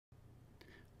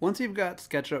Once you've got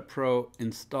SketchUp Pro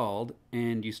installed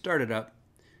and you start it up,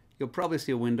 you'll probably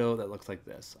see a window that looks like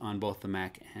this on both the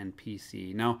Mac and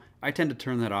PC. Now, I tend to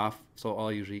turn that off, so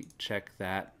I'll usually check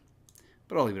that,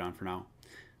 but I'll leave it on for now.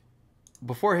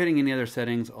 Before hitting any other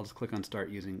settings, I'll just click on Start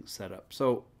Using Setup.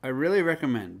 So I really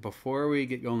recommend, before we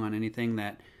get going on anything,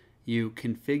 that you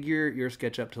configure your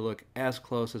SketchUp to look as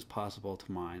close as possible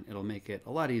to mine. It'll make it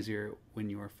a lot easier when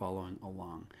you are following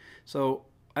along. So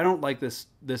I don't like this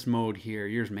mode here.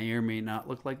 Yours may or may not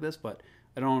look like this, but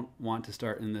I don't want to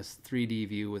start in this 3D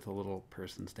view with a little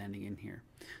person standing in here.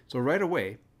 So right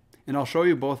away, and I'll show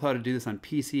you both how to do this on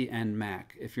PC and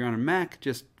Mac. If you're on a Mac,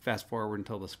 just fast forward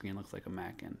until the screen looks like a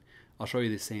Mac, and I'll show you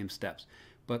the same steps.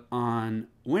 But on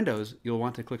Windows, you'll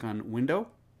want to click on Window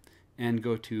and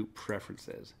go to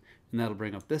Preferences, and that'll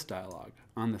bring up this dialog.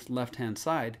 On this left-hand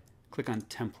side, click on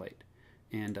Template,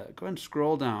 and go ahead and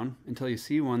scroll down until you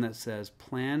see one that says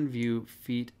Plan View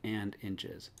Feet and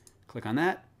Inches. Click on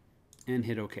that and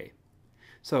hit OK.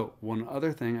 So one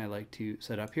other thing I like to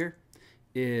set up here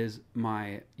is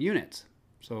my units.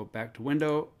 So back to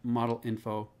Window, Model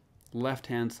Info,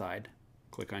 left-hand side,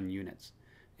 click on Units.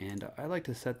 And I like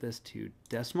to set this to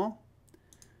decimal.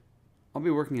 I'll be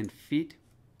working in feet,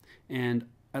 and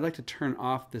I like to turn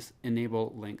off this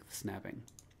Enable Length Snapping.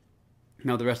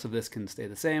 Now the rest of this can stay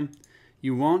the same.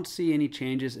 You won't see any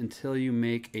changes until you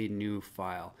make a new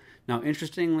file. Now,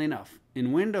 interestingly enough,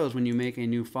 in Windows, when you make a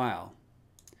new file,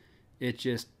 it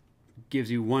just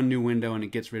gives you one new window and it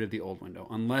gets rid of the old window,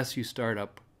 unless you start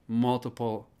up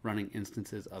multiple running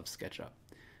instances of SketchUp.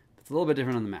 That's a little bit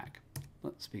different on the Mac.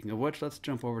 Speaking of which, let's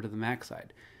jump over to the Mac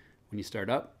side. When you start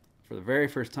up, for the very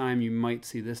first time, you might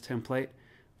see this template.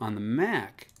 On the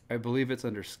Mac, I believe it's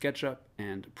under SketchUp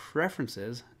and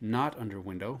Preferences, not under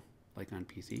Window, like on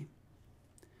PC.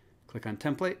 Click on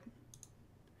Template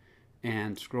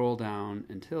and scroll down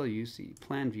until you see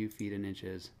Plan View Feet and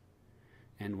Inches.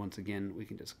 And once again, we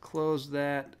can just close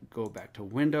that, go back to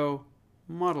Window,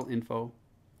 Model Info,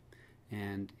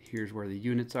 and here's where the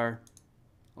units are.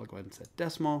 I'll go ahead and set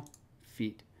decimal,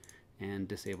 feet, and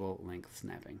disable length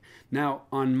snapping. Now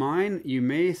on mine, you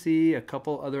may see a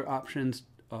couple other options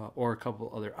or a couple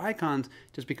other icons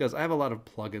just because I have a lot of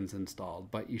plugins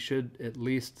installed, but you should at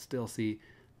least still see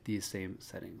these same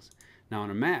settings. Now on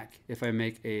a Mac, if I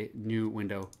make a new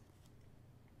window,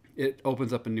 it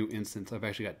opens up a new instance. I've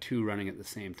actually got two running at the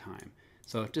same time.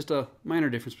 So just a minor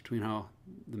difference between how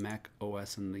the Mac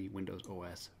OS and the Windows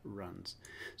OS runs.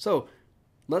 So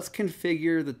let's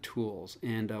configure the tools.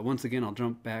 And once again, I'll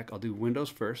jump back. I'll do Windows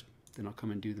first, then I'll come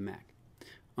and do the Mac.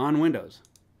 On Windows,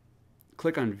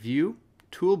 click on View,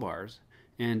 Toolbars,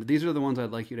 and these are the ones I'd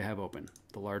like you to have open.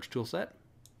 The large tool set.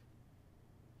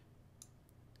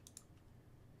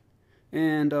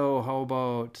 And how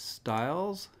about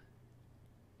styles?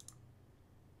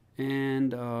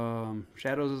 And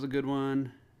shadows is a good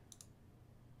one.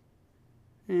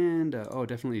 And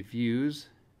definitely views.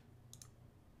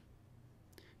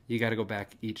 You got to go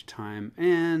back each time.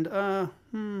 And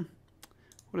what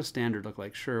does standard look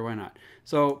like? Sure, why not?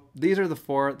 So these are the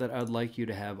four that I'd like you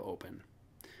to have open.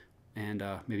 And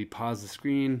maybe pause the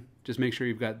screen. Just make sure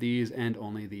you've got these and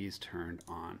only these turned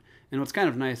on. And what's kind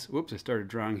of nice, whoops, I started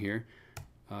drawing here.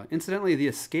 Incidentally, the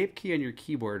escape key on your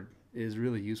keyboard is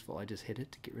really useful. I just hit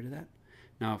it to get rid of that.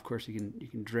 Now, of course, you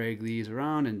can drag these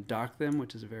around and dock them,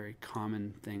 which is a very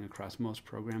common thing across most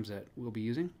programs that we'll be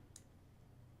using.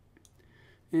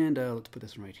 And let's put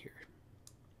this one right here.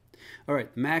 All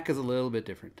right, Mac is a little bit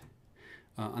different.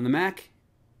 On the Mac,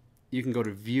 you can go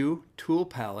to View, Tool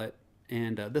Palette,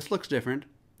 and this looks different.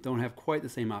 Don't have quite the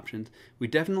same options. We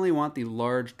definitely want the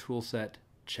large tool set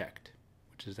checked,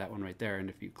 which is that one right there. And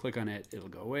if you click on it, it'll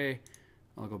go away.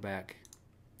 I'll go back,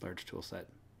 large tool set.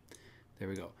 There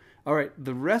we go. All right,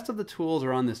 the rest of the tools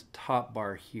are on this top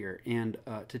bar here. And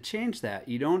to change that,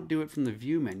 you don't do it from the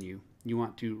View menu. You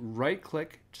want to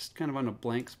right-click, just kind of on a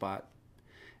blank spot,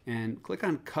 and click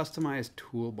on Customize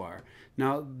Toolbar.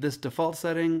 Now, this default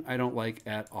setting I don't like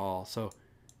at all. So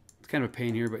it's kind of a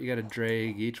pain here, but you got to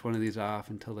drag each one of these off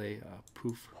until they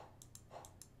poof.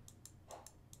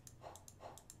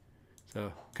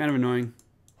 So kind of annoying.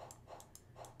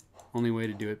 Only way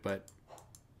to do it, but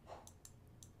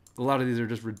a lot of these are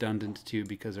just redundant too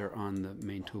because they're on the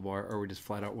main toolbar, or we just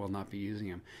flat out will not be using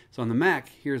them. So on the Mac,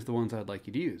 here's the ones I'd like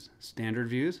you to use. Standard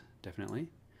views, definitely.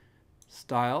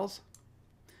 Styles.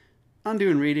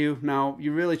 Undo and redo. Now,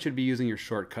 you really should be using your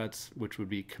shortcuts, which would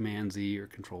be Command-Z or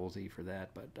Control-Z for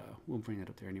that, but we'll bring that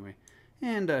up there anyway.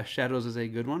 And shadows is a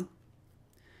good one.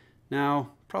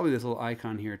 Now, probably this little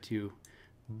icon here too.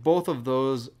 Both of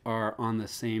those are on the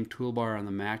same toolbar on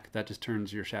the Mac. That just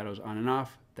turns your shadows on and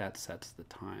off. that sets the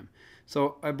time.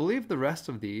 So I believe the rest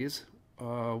of these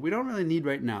we don't really need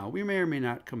right now. We may or may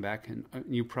not come back, and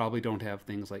you probably don't have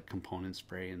things like component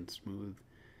spray and smooth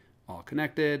all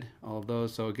connected, all of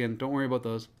those. So again, don't worry about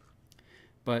those.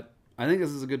 But I think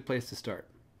this is a good place to start.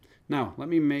 Now, let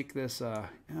me make this,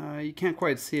 you can't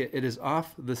quite see it. It is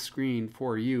off the screen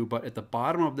for you, but at the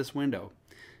bottom of this window,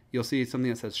 you'll see something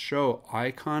that says show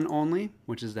icon only,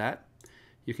 which is that.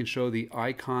 You can show the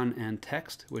icon and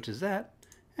text, which is that,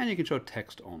 and you can show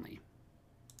text only.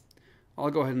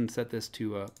 I'll go ahead and set this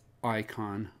to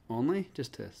icon only,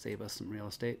 just to save us some real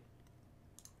estate,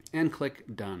 and click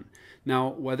done. Now,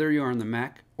 whether you're on the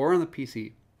Mac or on the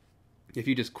PC, if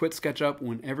you just quit SketchUp,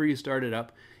 whenever you start it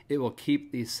up, it will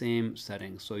keep these same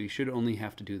settings, so you should only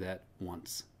have to do that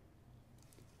once.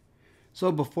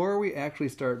 So before we actually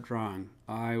start drawing,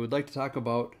 I would like to talk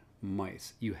about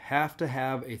mice. You have to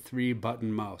have a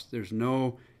 3-button mouse. There's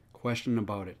no question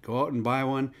about it. Go out and buy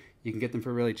one. You can get them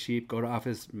for really cheap. Go to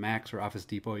Office Max or Office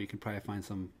Depot. You can probably find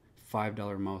some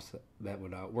 $5 mouse that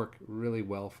would work really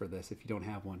well for this if you don't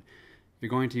have one. You're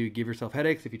going to give yourself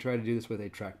headaches if you try to do this with a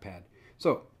trackpad.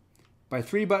 So by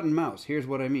 3-button mouse, here's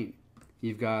what I mean.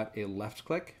 You've got a left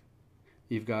click,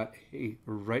 you've got a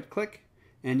right click,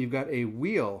 and you've got a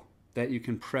wheel that you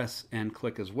can press and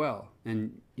click as well.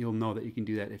 And you'll know that you can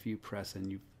do that if you press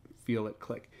and you feel it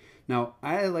click. Now,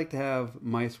 I like to have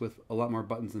mice with a lot more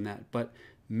buttons than that, but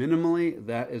minimally,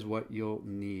 that is what you'll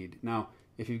need. Now,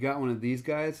 if you've got one of these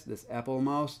guys, this Apple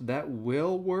mouse, that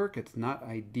will work. It's not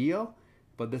ideal,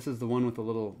 but this is the one with the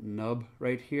little nub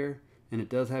right here, and it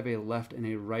does have a left and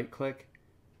a right click.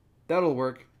 That'll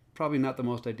work. Probably not the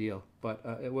most ideal, but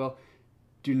it will.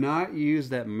 Do not use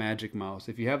that magic mouse.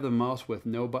 If you have the mouse with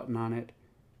no button on it,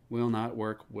 will not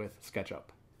work with SketchUp.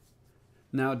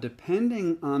 Now,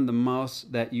 depending on the mouse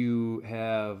that you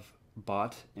have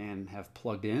bought and have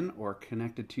plugged in or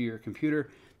connected to your computer,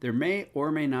 there may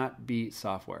or may not be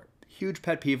software. Huge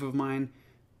pet peeve of mine.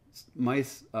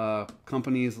 Mice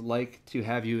companies like to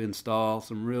have you install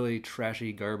some really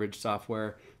trashy garbage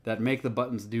software that make the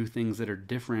buttons do things that are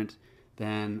different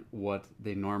than what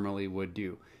they normally would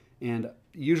do. And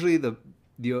usually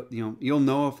you'll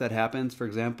know if that happens. For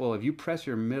example, if you press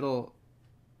your middle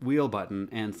wheel button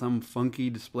and some funky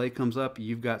display comes up,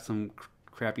 you've got some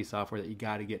crappy software that you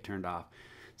got to get turned off.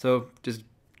 So just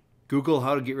Google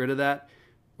how to get rid of that,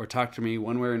 or talk to me.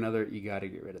 One way or another, you got to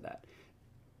get rid of that.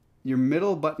 Your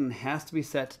middle button has to be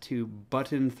set to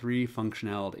button 3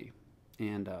 functionality,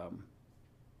 and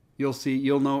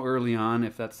you'll know early on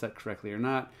if that's set correctly or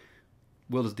not.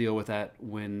 We'll just deal with that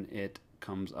when it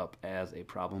comes up as a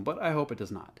problem, but I hope it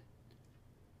does not.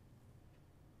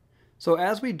 So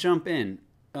as we jump in,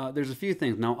 there's a few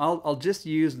things. Now I'll just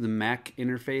use the Mac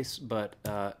interface, but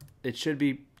it should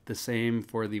be the same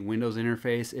for the Windows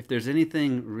interface. If there's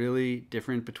anything really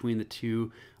different between the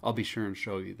two, I'll be sure and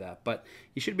show you that. But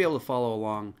you should be able to follow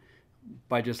along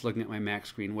by just looking at my Mac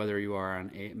screen, whether you are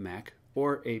on a Mac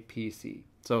or a PC.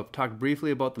 So talk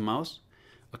briefly about the mouse.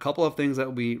 A couple of things that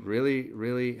will be really,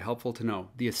 really helpful to know.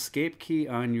 The escape key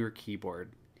on your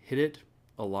keyboard. Hit it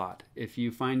a lot. If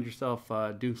you find yourself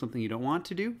doing something you don't want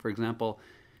to do, for example,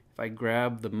 if I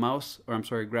grab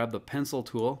grab the pencil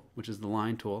tool, which is the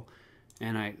line tool,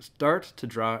 and I start to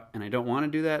draw and I don't want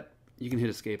to do that, you can hit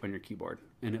escape on your keyboard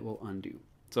and it will undo.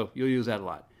 So you'll use that a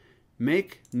lot.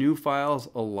 Make new files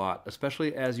a lot,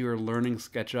 especially as you are learning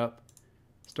SketchUp.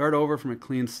 Start over from a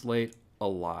clean slate a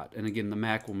lot. And again, the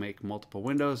Mac will make multiple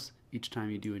windows. Each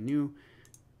time you do a new,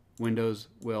 Windows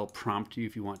will prompt you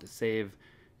if you want to save,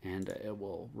 and it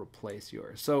will replace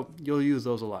yours. So you'll use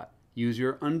those a lot. Use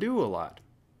your undo a lot.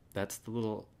 That's the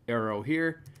little arrow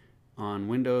here. On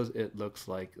Windows, it looks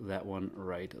like that one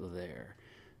right there.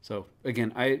 So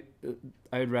again,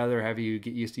 I'd rather have you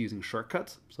get used to using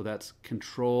shortcuts. So that's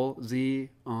Control Z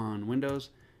on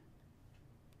Windows,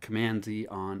 Command Z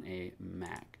on a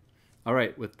Mac. All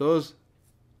right, with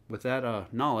that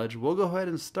knowledge, we'll go ahead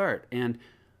and start, and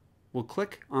we'll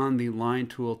click on the line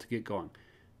tool to get going.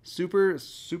 Super,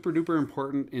 super duper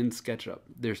important in SketchUp.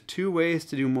 There's 2 ways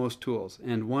to do most tools,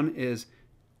 and one is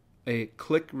a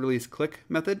click, release, click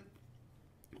method.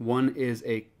 One is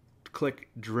a click,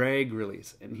 drag,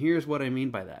 release. And here's what I mean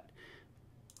by that.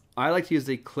 I like to use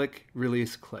a click,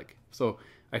 release, click. So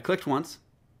I clicked once,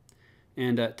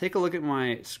 and take a look at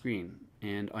my screen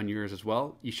and on yours as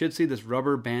well. You should see this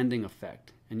rubber banding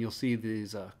effect, and you'll see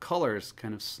these colors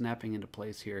kind of snapping into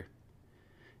place here.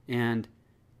 And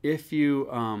if you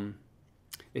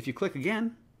click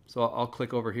again, so I'll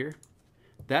click over here,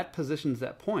 that positions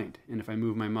that point, and if I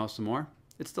move my mouse some more,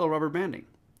 it's still rubber banding.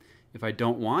 If I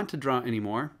don't want to draw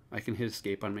anymore, I can hit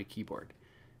escape on my keyboard.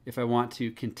 If I want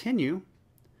to continue,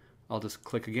 I'll just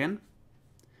click again,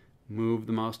 move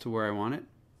the mouse to where I want it,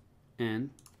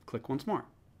 and click once more.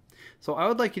 So I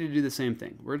would like you to do the same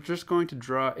thing. We're just going to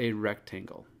draw a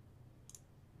rectangle.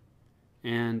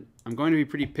 And I'm going to be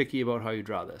pretty picky about how you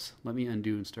draw this. Let me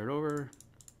undo and start over.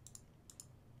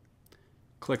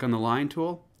 Click on the line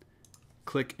tool,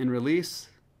 click and release,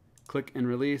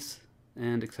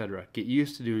 and etc. Get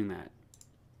used to doing that.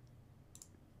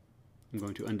 I'm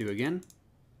going to undo again.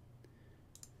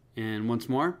 And once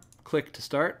more, click to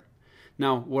start.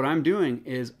 Now, what I'm doing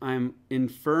is I'm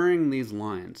inferring these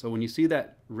lines. So when you see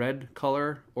that red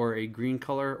color or a green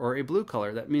color or a blue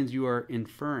color, that means you are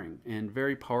inferring, and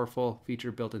very powerful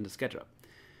feature built into SketchUp.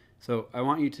 So I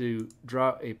want you to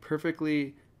draw a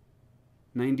perfectly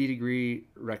 90-degree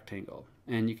rectangle.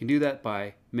 And you can do that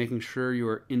by making sure you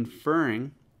are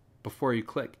inferring before you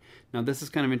click. Now this is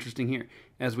kind of interesting here.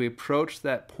 As we approach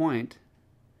that point,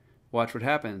 watch what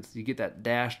happens. You get that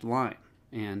dashed line.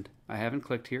 And I haven't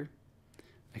clicked here.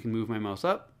 I can move my mouse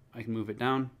up, I can move it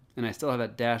down, and I still have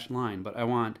that dashed line, but I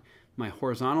want my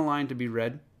horizontal line to be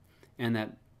red and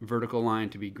that vertical line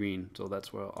to be green. So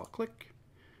that's where I'll click,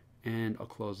 and I'll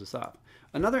close this off.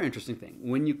 Another interesting thing,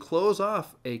 when you close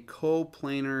off a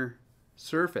coplanar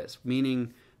surface,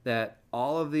 meaning that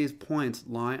all of these points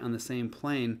lie on the same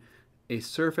plane, a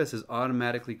surface is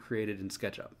automatically created in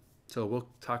SketchUp. So we'll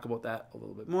talk about that a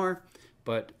little bit more,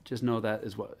 but just know that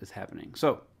is what is happening.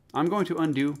 So I'm going to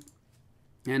undo.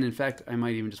 And in fact, I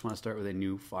might even just want to start with a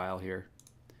new file here.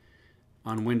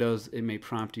 On Windows, it may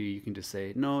prompt you. You can just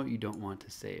say, no, you don't want to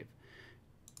save.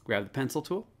 Grab the pencil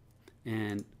tool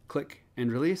and click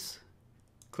and release,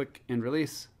 click and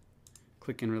release,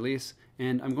 click and release.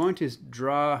 And I'm going to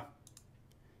draw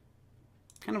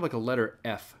kind of like a letter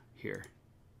F here.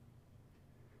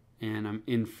 And I'm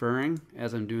inferring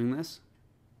as I'm doing this.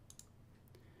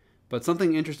 But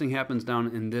something interesting happens down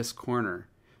in this corner.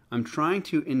 I'm trying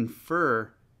to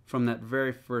infer from that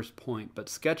very first point, but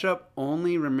SketchUp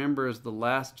only remembers the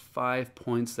last 5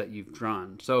 points that you've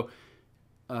drawn. So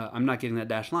I'm not getting that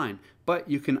dashed line, but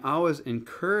you can always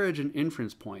encourage an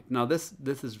inference point. Now this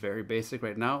is very basic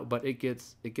right now, but it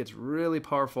gets really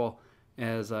powerful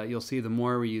as you'll see the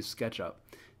more we use SketchUp.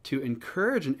 To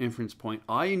encourage an inference point,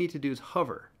 all you need to do is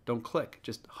hover. Don't click.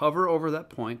 Just hover over that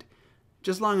point,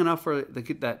 just long enough for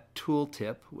that tool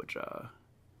tip, which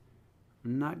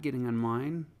I'm not getting on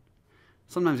mine.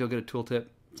 Sometimes you'll get a tooltip,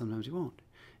 sometimes you won't.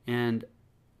 And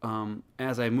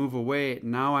as I move away,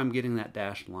 now I'm getting that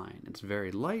dashed line. It's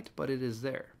very light, but it is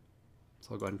there.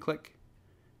 So I'll go ahead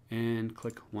and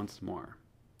click once more.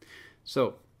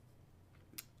 So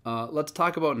let's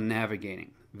talk about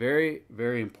navigating. Very,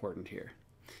 very important here.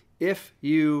 If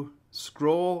you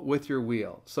scroll with your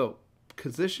wheel, so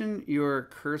position your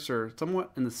cursor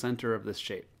somewhat in the center of this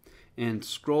shape and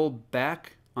scroll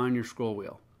back on your scroll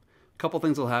wheel. A couple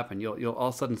things will happen. You'll all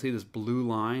of a sudden see this blue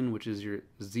line, which is your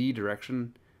Z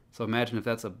direction. So imagine if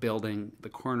that's a building, the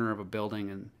corner of a building,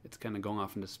 and it's kind of going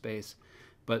off into space.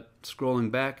 But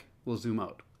scrolling back will zoom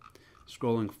out.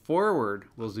 Scrolling forward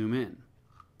will zoom in.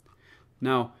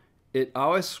 Now, it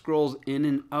always scrolls in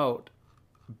and out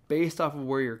based off of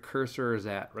where your cursor is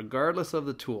at, regardless of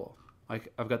the tool.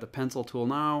 Like I've got the pencil tool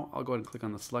now. I'll go ahead and click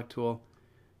on the select tool,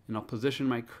 and I'll position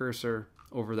my cursor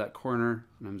over that corner,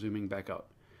 and I'm zooming back out.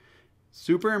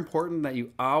 Super important that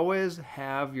you always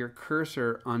have your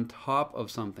cursor on top of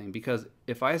something, because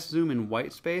if I zoom in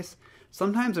white space,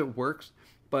 sometimes it works,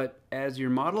 but as your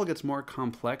model gets more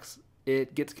complex,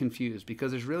 it gets confused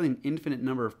because there's really an infinite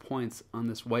number of points on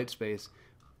this white space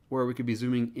where we could be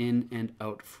zooming in and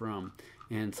out from.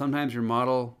 And sometimes your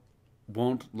model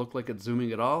won't look like it's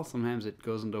zooming at all. Sometimes it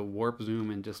goes into warp zoom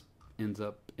and just ends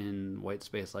up in white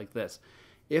space like this.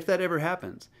 If that ever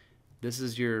happens, this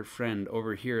is your friend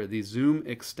over here, the zoom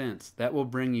extents. That will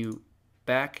bring you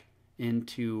back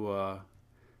into a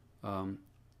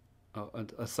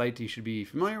site you should be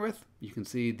familiar with. You can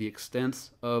see the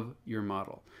extents of your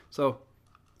model. So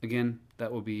again,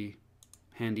 that will be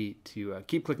handy to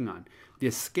keep clicking on. The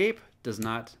escape does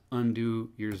not undo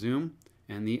your zoom,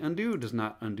 and the undo does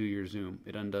not undo your zoom.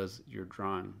 It undoes your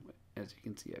drawing. As you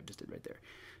can see, I just did right there.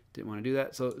 Didn't want to do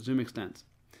that, so zoom extends.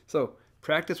 So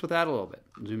practice with that a little bit,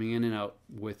 zooming in and out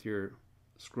with your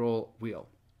scroll wheel.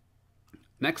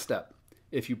 Next step,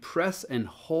 if you press and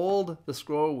hold the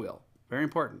scroll wheel, very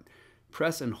important,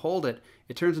 press and hold it,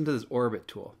 it turns into this orbit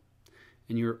tool.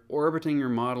 And you're orbiting your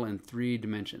model in 3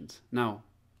 dimensions. Now,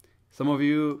 some of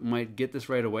you might get this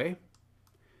right away,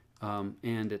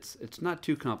 and it's not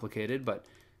too complicated, but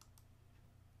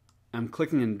I'm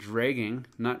clicking and dragging,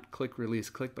 not click, release,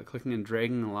 click, but clicking and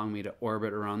dragging allowing me to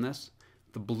orbit around this.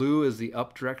 The blue is the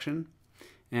up direction,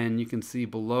 and you can see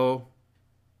below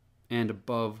and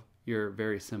above your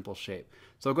very simple shape.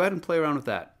 So go ahead and play around with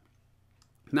that.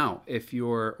 Now, if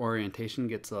your orientation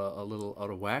gets a little out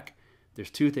of whack,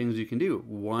 there's two things you can do.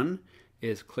 One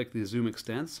is click the zoom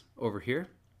extents over here.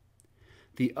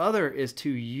 The other is to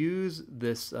use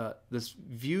this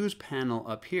views panel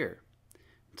up here.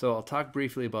 So I'll talk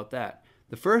briefly about that.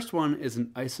 The first one is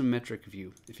an isometric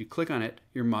view. If you click on it,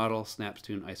 your model snaps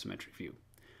to an isometric view.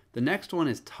 The next one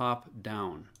is top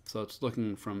down. So it's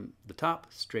looking from the top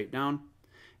straight down.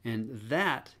 And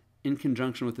that, in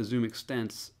conjunction with the zoom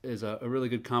extents, is a really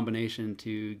good combination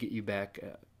to get you back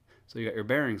so you got your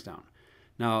bearings down.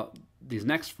 Now, these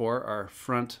next four are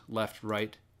front, left,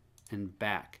 right, and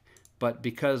back. But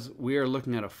because we are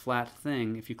looking at a flat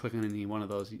thing, if you click on any one of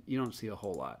those, you don't see a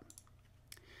whole lot.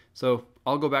 So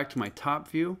I'll go back to my top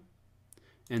view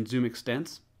and zoom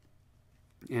extents,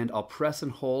 and I'll press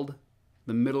and hold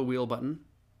the middle wheel button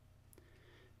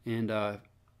and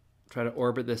try to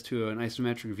orbit this to an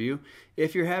isometric view.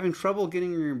 If you're having trouble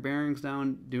getting your bearings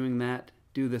down doing that,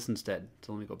 do this instead.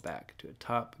 So let me go back to a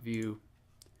top view,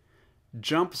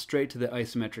 jump straight to the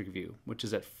isometric view, which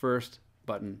is that first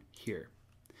button here.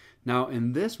 Now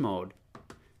in this mode,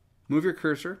 move your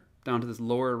cursor down to this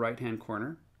lower right-hand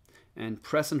corner and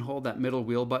press and hold that middle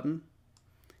wheel button,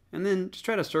 and then just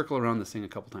try to circle around this thing a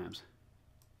couple times.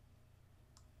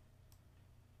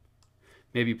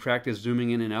 Maybe practice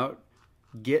zooming in and out.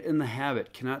 Get in the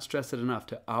habit, cannot stress it enough,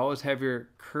 to always have your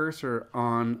cursor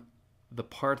on the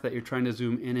part that you're trying to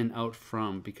zoom in and out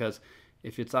from, because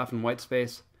if it's off in white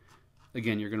space,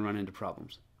 again, you're going to run into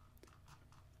problems.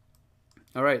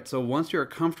 All right, so once you're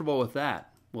comfortable with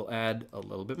that, we'll add a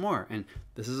little bit more. And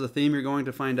this is a theme you're going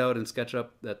to find out in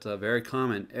SketchUp that's very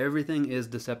common. Everything is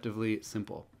deceptively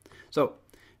simple. So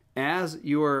as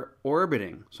you're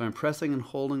orbiting, so I'm pressing and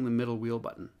holding the middle wheel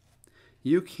button,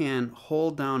 you can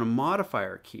hold down a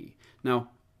modifier key.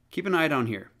 Now, keep an eye down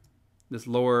here, this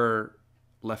lower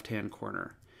left-hand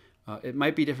corner. It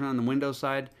might be different on the Windows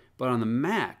side, but on the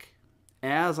Mac,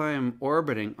 as I am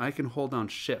orbiting, I can hold down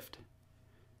Shift,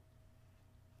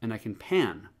 and I can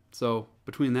pan. So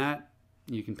between that,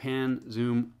 you can pan,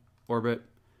 zoom, orbit.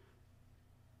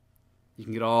 You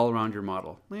can get all around your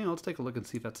model. Let's take a look and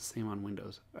see if that's the same on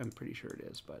Windows. I'm pretty sure it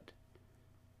is, but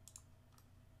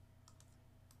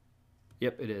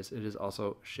yep, it is. It is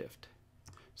also Shift.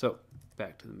 So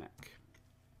back to the Mac.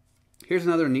 Here's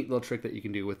another neat little trick that you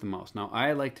can do with the mouse. Now,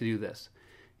 I like to do this.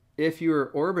 If you're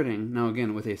orbiting, now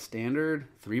again, with a standard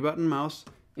 3-button mouse,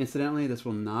 incidentally, this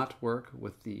will not work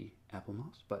with the Apple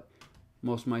mouse, but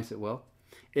most mice it will.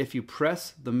 If you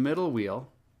press the middle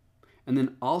wheel and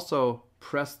then also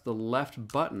press the left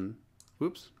button,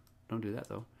 whoops, don't do that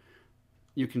though,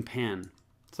 you can pan.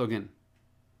 So again,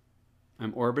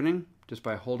 I'm orbiting just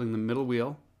by holding the middle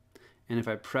wheel, and if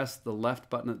I press the left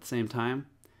button at the same time,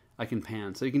 I can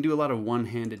pan. So you can do a lot of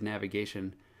one-handed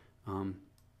navigation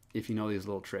if you know these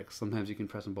little tricks. Sometimes you can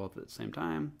press them both at the same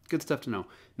time. Good stuff to know.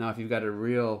 Now, if you've got a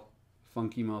real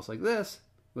funky mouse like this,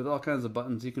 with all kinds of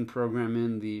buttons, you can program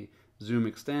in the zoom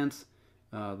extents,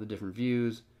 the different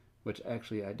views, which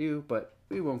actually I do, but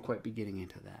we won't quite be getting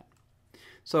into that.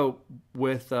 So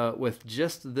with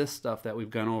just this stuff that we've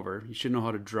gone over, you should know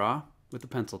how to draw with the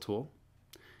pencil tool.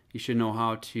 You should know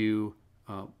how to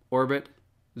orbit,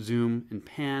 zoom, and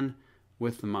pan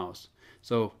with the mouse.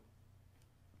 So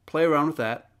play around with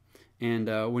that, and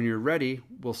when you're ready,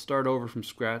 we'll start over from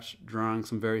scratch drawing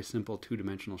some very simple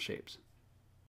two-dimensional shapes.